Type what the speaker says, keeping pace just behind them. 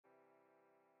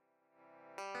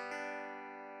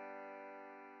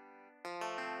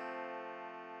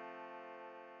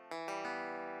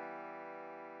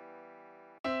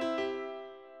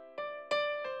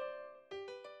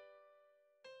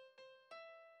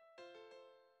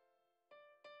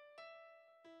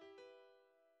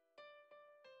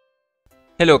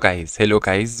Hello guys,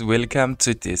 welcome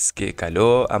to this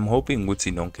Hello, I'm hoping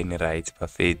ukuthi nonke ni right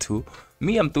bafethu.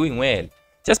 Me, I'm doing well.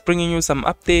 Just bringing you some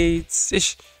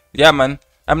updates. Yeah man,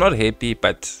 I'm not happy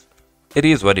but it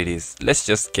is what it is. Let's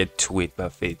just get to it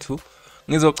bafethu.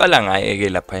 Ngizoqala ngaye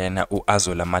ke laphayana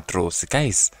uAzola Matros.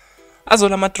 Guys,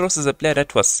 Azola Matros is a player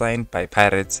that was signed by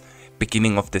Pirates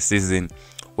beginning of the season.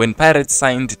 When Pirates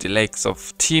signed the likes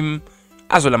of Team,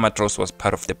 Azola Matros was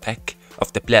part of the pack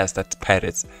of the players that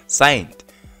Pirates signed.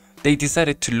 They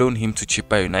decided to loan him to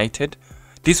Chippa United.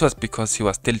 This was because he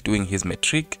was still doing his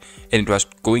matric and it was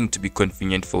going to be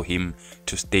convenient for him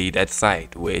to stay that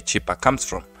side where Chippa comes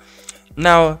from.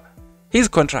 Now, his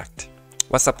contract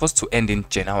was supposed to end in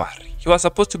January. He was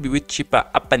supposed to be with Chippa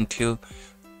up until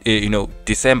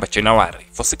December, January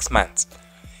for 6 months.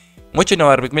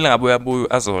 January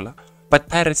Azola, but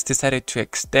Pirates decided to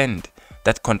extend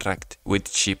that contract with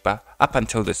Chippa up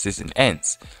until the season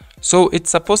ends. So it's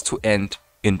supposed to end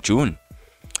in June.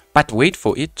 But wait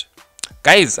for it.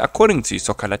 Guys, according to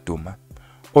Soccer Duma,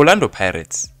 Orlando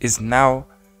Pirates is now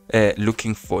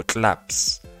looking for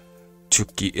clubs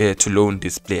to loan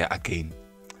this player again.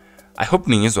 I hope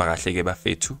ningizwa kahle ke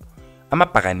bafethu.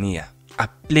 Amabhakania are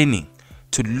planning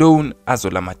to loan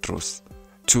Azola Matros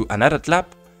to another club,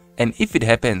 and if it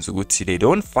happens ukuthi they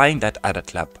don't find that other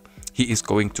club, he is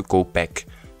going to go back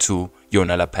to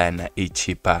Yonalapana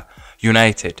Chippa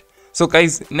United. So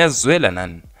guys, nazwela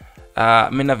nan.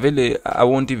 I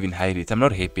won't even hide it. I'm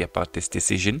not happy about this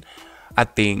decision. I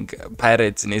think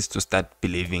Pirates needs to start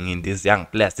believing in these young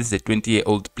players. This is a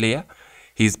 20-year-old player.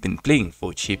 He's been playing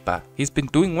for Chippa. He's been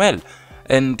doing well.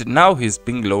 And now he's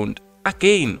being loaned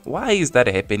again. Why is that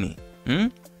happening?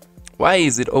 Why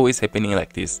is it always happening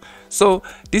like this? So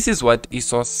this is what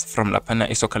Isos from Lapana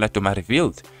Isokalatoma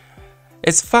revealed.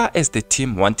 As far as the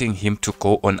team wanting him to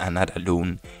go on another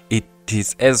loan, it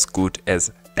is as good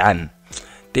as done.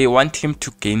 They want him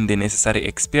to gain the necessary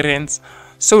experience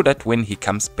so that when he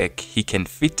comes back, he can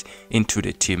fit into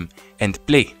the team and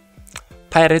play.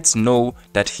 Pirates know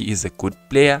that he is a good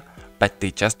player, but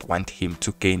they just want him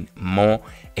to gain more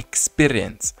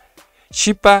experience.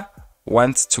 Chippa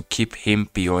wants to keep him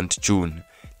beyond June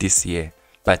this year,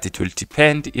 but it will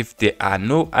depend if there are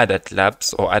no other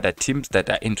clubs or other teams that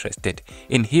are interested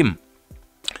in him.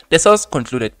 The source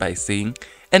concluded by saying,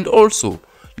 and also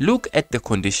look at the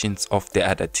conditions of the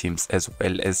other teams as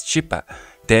well as Chippa.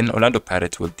 Then Orlando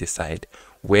Pirates will decide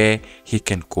where he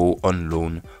can go on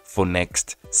loan for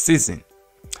next season.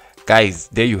 Guys,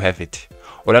 there you have it.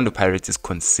 Orlando Pirates is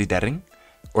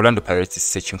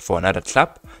searching for another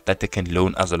club that they can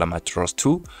loan Azola Matros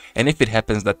to, and if it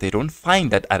happens that they don't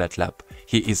find that other club,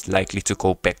 he is likely to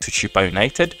go back to Chippa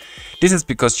United. This is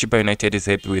because Chippa United is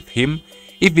happy with him.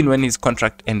 Even when his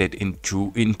contract ended in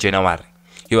January,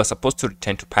 he was supposed to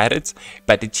return to Pirates,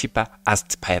 but the Chippa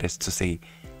asked Pirates to say,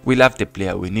 we love the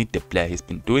player, we need the player, he's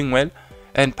been doing well,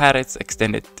 and Pirates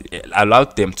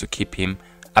allowed them to keep him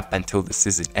up until the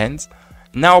season ends.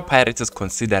 Now Pirates is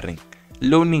considering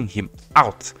loaning him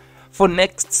out for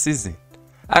next season.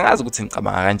 I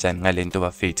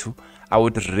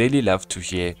would really love to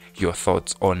hear your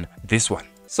thoughts on this one.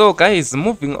 So guys,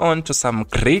 moving on to some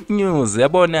great news.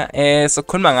 Yabona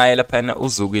sokhuluma ngaye laphana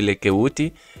uZukile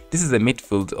Kewuti. This is the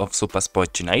midfield of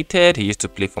SuperSport United. He used to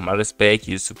play for Maritzburg.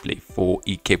 He used to play for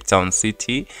Cape Town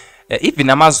City. Even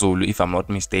Amazulu, if I'm not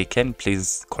mistaken.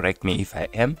 Please correct me if I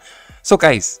am. So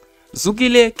guys,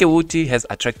 Zukile Kewuti has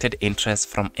attracted interest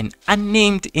from an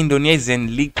unnamed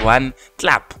Indonesian League One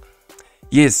club.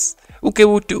 Yes,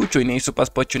 uKewuti ujoine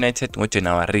SuperSport United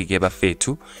ngoJanuary ke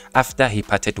bafethu after he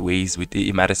parted ways with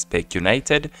Maritzburg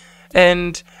United.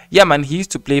 And yeah man, he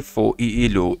used to play for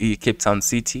Cape Town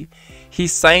City. He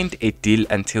signed a deal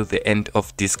until the end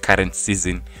of this current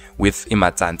season with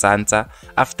Imatsantsansa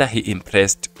after he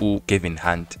impressed Kevin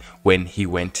Hunt when he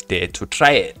went there to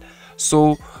try it.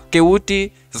 So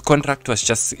Kewuti's contract is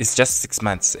just 6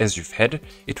 months, as you've heard.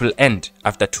 It will end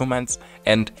after 2 months,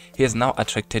 and he has now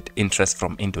attracted interest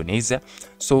from Indonesia.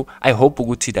 So I hope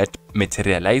Uguti that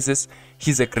materializes.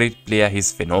 He's a great player,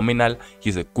 he's phenomenal,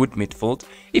 he's a good midfield.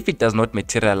 If it does not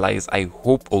materialize, I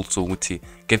hope also Uguti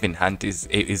Kevin Hunt is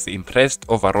impressed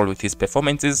overall with his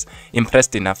performances,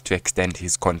 impressed enough to extend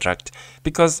his contract,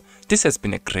 because this has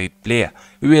been a great player.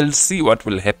 We will see what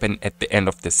will happen at the end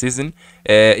of the season.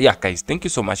 Yeah guys, thank you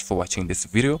so much for watching this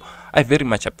video. I very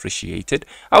much appreciate it.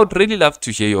 I would really love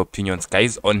to hear your opinions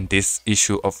guys on this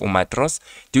issue of Matros.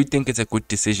 Do you think it's a good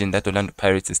decision that Orlando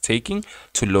Pirates is taking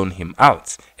to loan him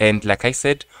out? And like I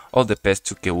said, all the best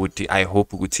to Kewuti. I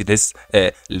hope Kewuti, this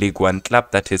League One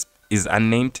club that is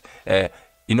unnamed,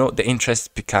 you know, the interests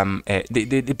become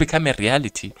they become a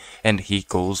reality, and he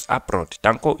goes abroad.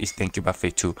 Danko is thank you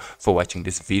Bafetu for watching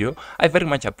this video. I very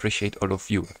much appreciate all of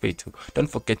you Bafetu. Don't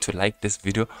forget to like this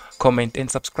video, comment and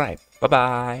subscribe. Bye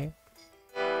bye.